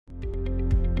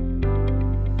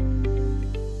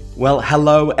Well,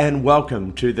 hello and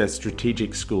welcome to the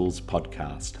Strategic Schools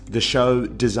podcast, the show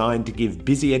designed to give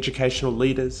busy educational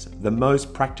leaders the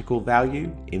most practical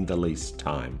value in the least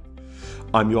time.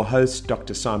 I'm your host,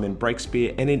 Dr. Simon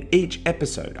Breakspear, and in each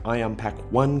episode, I unpack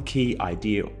one key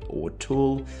idea or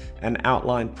tool and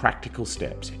outline practical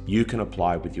steps you can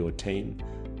apply with your team,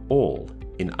 all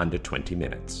in under 20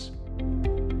 minutes.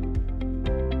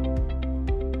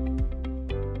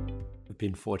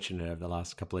 Been fortunate over the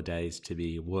last couple of days to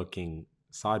be working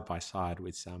side by side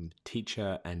with some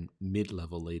teacher and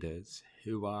mid-level leaders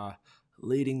who are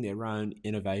leading their own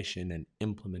innovation and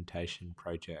implementation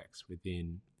projects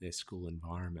within their school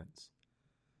environments.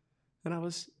 And I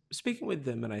was speaking with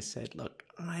them and I said, look,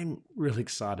 I'm really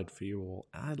excited for you all.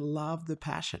 I love the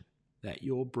passion that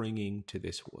you're bringing to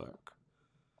this work.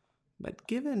 But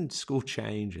given school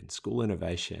change and school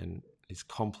innovation is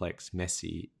complex,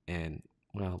 messy, and,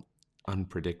 well,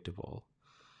 unpredictable.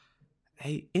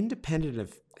 Hey, independent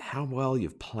of how well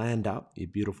you've planned up your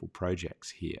beautiful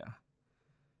projects here,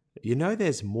 you know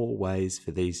there's more ways for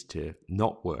these to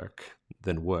not work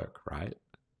than work, right?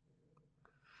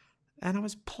 And I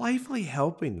was playfully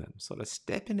helping them sort of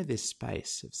step into this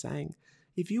space of saying,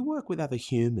 if you work with other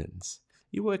humans,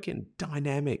 you work in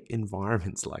dynamic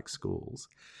environments like schools,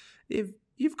 if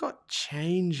you've got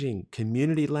changing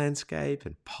community landscape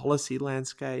and policy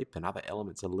landscape and other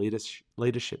elements of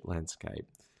leadership landscape,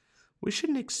 we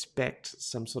shouldn't expect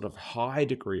some sort of high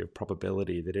degree of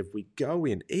probability that if we go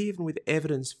in, even with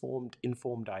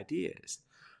evidence-informed ideas,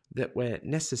 that we're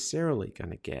necessarily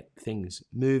going to get things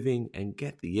moving and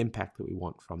get the impact that we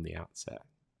want from the outset.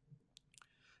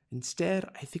 Instead,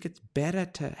 I think it's better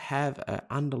to have an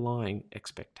underlying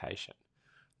expectation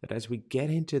that as we get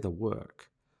into the work,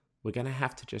 we're going to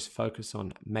have to just focus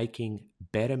on making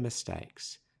better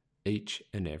mistakes each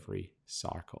and every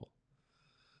cycle.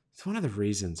 It's one of the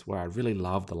reasons why I really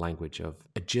love the language of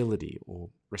agility or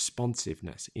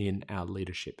responsiveness in our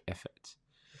leadership efforts.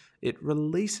 It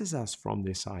releases us from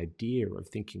this idea of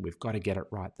thinking we've got to get it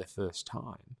right the first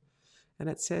time. And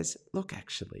it says, look,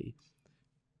 actually,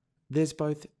 there's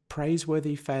both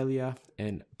praiseworthy failure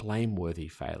and blameworthy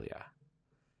failure.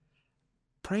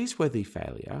 Praiseworthy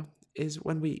failure is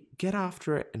when we get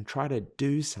after it and try to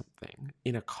do something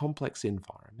in a complex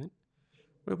environment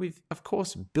where we've, of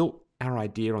course, built our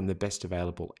idea on the best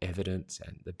available evidence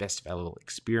and the best available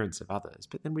experience of others,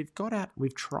 but then we've got out,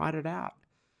 we've tried it out,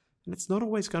 and it's not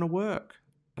always going to work.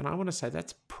 And I want to say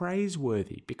that's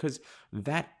praiseworthy because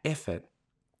that effort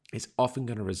is often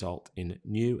going to result in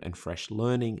new and fresh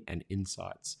learning and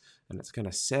insights, and it's going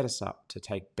to set us up to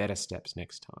take better steps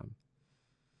next time.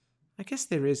 I guess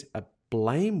there is a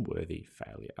blameworthy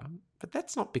failure, but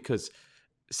that's not because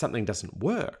something doesn't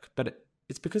work, but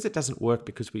it's because it doesn't work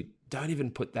because we don't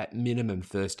even put that minimum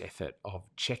first effort of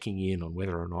checking in on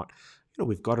whether or not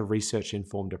we've got a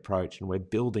research-informed approach and we're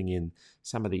building in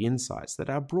some of the insights that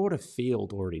our broader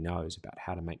field already knows about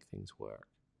how to make things work.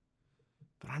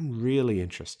 But I'm really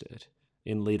interested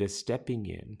in leaders stepping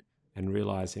in and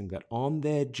realizing that on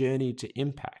their journey to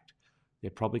impact, they're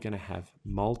probably going to have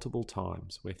multiple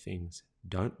times where things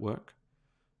don't work,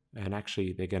 and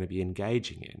actually they're going to be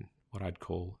engaging in what I'd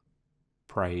call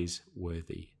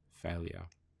praiseworthy failure.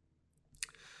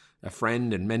 A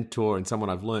friend and mentor and someone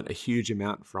I've learned a huge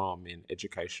amount from in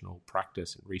educational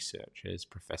practice and research is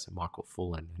Professor Michael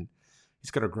Fullan. And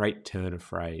he's got a great turn of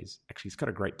phrase. Actually, he's got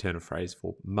a great turn of phrase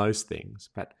for most things.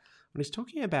 But when he's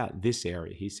talking about this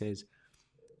area, he says,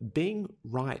 being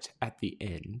right at the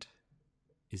end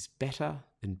is better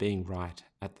than being right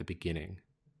at the beginning.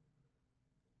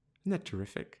 Isn't that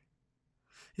terrific?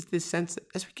 It's this sense that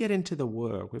as we get into the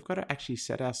work, we've got to actually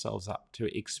set ourselves up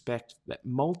to expect that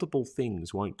multiple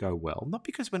things won't go well, not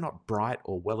because we're not bright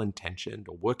or well-intentioned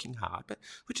or working hard, but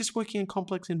we're just working in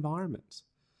complex environments.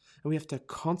 And we have to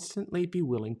constantly be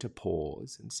willing to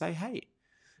pause and say, hey,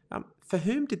 for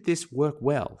whom did this work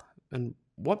well? And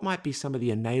what might be some of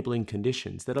the enabling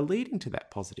conditions that are leading to that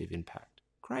positive impact?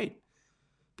 Great.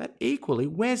 But equally,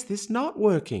 where's this not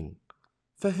working?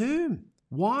 For whom?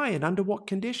 Why and under what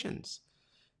conditions?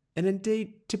 And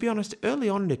indeed, to be honest, early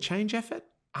on in a change effort,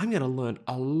 I'm going to learn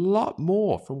a lot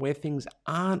more from where things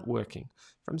aren't working,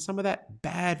 from some of that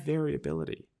bad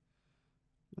variability.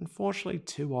 Unfortunately,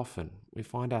 too often, we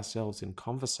find ourselves in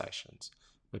conversations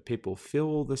where people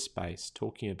fill the space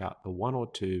talking about the one or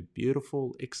two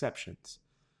beautiful exceptions,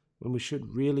 when we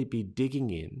should really be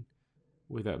digging in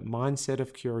with a mindset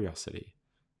of curiosity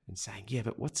and saying, yeah,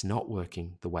 but what's not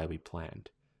working the way we planned?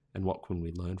 And what can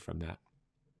we learn from that?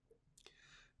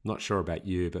 Not sure about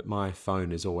you, but my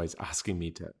phone is always asking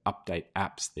me to update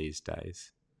apps these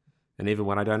days. And even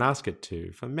when I don't ask it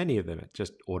to, for many of them, it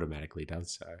just automatically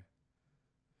does so.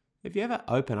 If you ever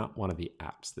open up one of the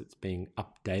apps that's being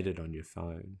updated on your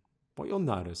phone, what you'll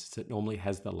notice is it normally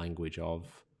has the language of,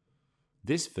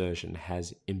 this version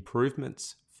has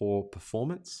improvements for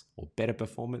performance or better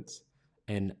performance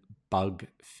and bug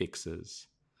fixes.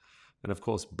 And of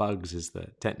course, bugs is the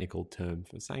technical term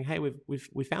for saying, hey,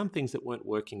 we found things that weren't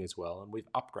working as well and we've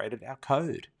upgraded our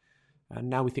code. And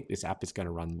now we think this app is going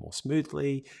to run more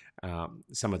smoothly.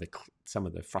 Some of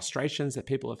the frustrations that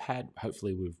people have had,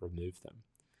 hopefully we've removed them.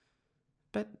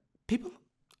 But people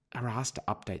are asked to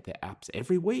update their apps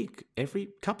every week, every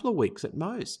couple of weeks at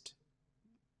most.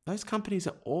 Those companies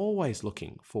are always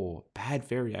looking for bad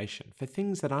variation, for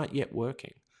things that aren't yet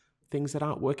working, things that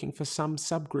aren't working for some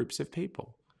subgroups of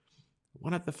people.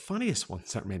 One of the funniest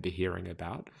ones I remember hearing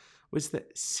about was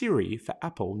that Siri for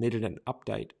Apple needed an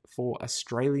update for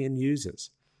Australian users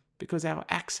because our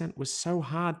accent was so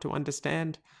hard to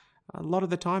understand. A lot of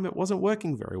the time it wasn't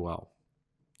working very well.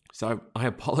 So I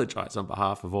apologize on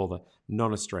behalf of all the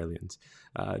non-Australians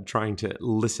trying to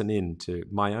listen in to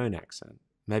my own accent.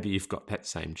 Maybe you've got that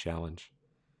same challenge.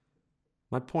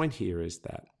 My point here is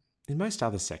that in most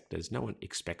other sectors, no one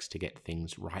expects to get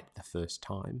things right the first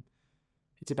time.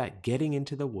 It's about getting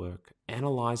into the work,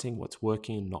 analysing what's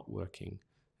working and not working,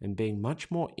 and being much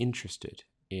more interested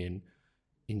in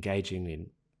engaging in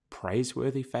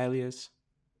praiseworthy failures,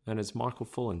 and as Michael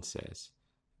Fullan says,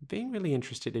 being really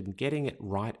interested in getting it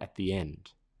right at the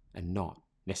end and not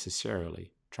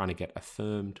necessarily trying to get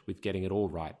affirmed with getting it all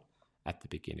right at the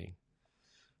beginning.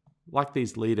 Like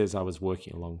these leaders I was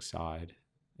working alongside,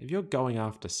 if you're going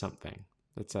after something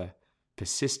that's a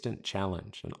persistent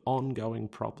challenge, an ongoing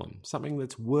problem, something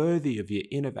that's worthy of your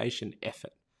innovation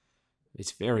effort,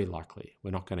 it's very likely we're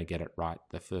not going to get it right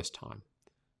the first time.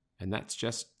 And that's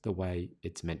just the way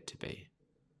it's meant to be.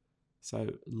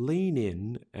 So lean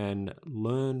in and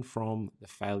learn from the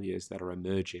failures that are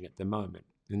emerging at the moment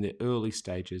in the early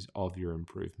stages of your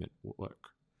improvement work.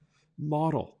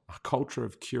 Model a culture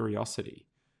of curiosity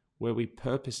where we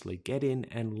purposely get in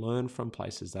and learn from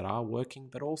places that are working,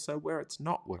 but also where it's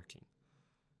not working,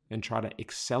 and try to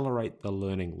accelerate the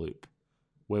learning loop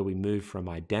where we move from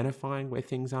identifying where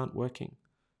things aren't working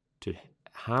to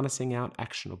harnessing out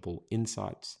actionable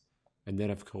insights, and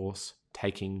then, of course,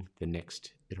 taking the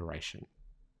next iteration.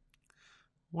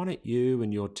 Why don't you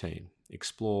and your team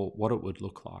explore what it would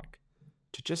look like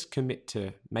to just commit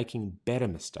to making better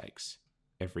mistakes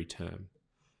every term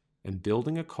and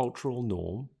building a cultural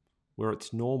norm where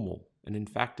it's normal and in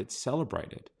fact it's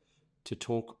celebrated to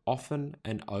talk often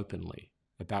and openly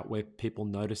about where people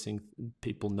notice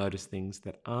things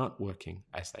that aren't working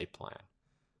as they plan.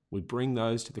 We bring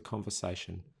those to the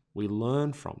conversation, we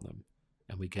learn from them,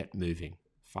 and we get moving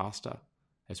faster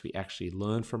as we actually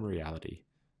learn from reality,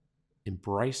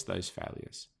 embrace those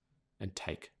failures, and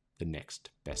take the next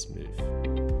best move.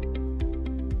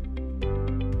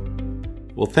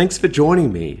 Well, thanks for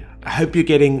joining me. I hope you're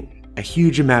getting a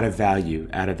huge amount of value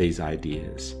out of these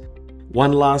ideas.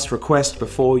 One last request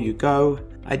before you go.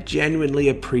 I genuinely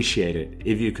appreciate it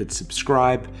if you could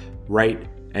subscribe, rate,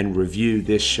 and review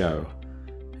this show.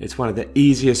 It's one of the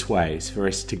easiest ways for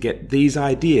us to get these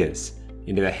ideas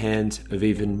into the hands of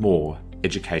even more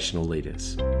educational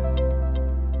leaders.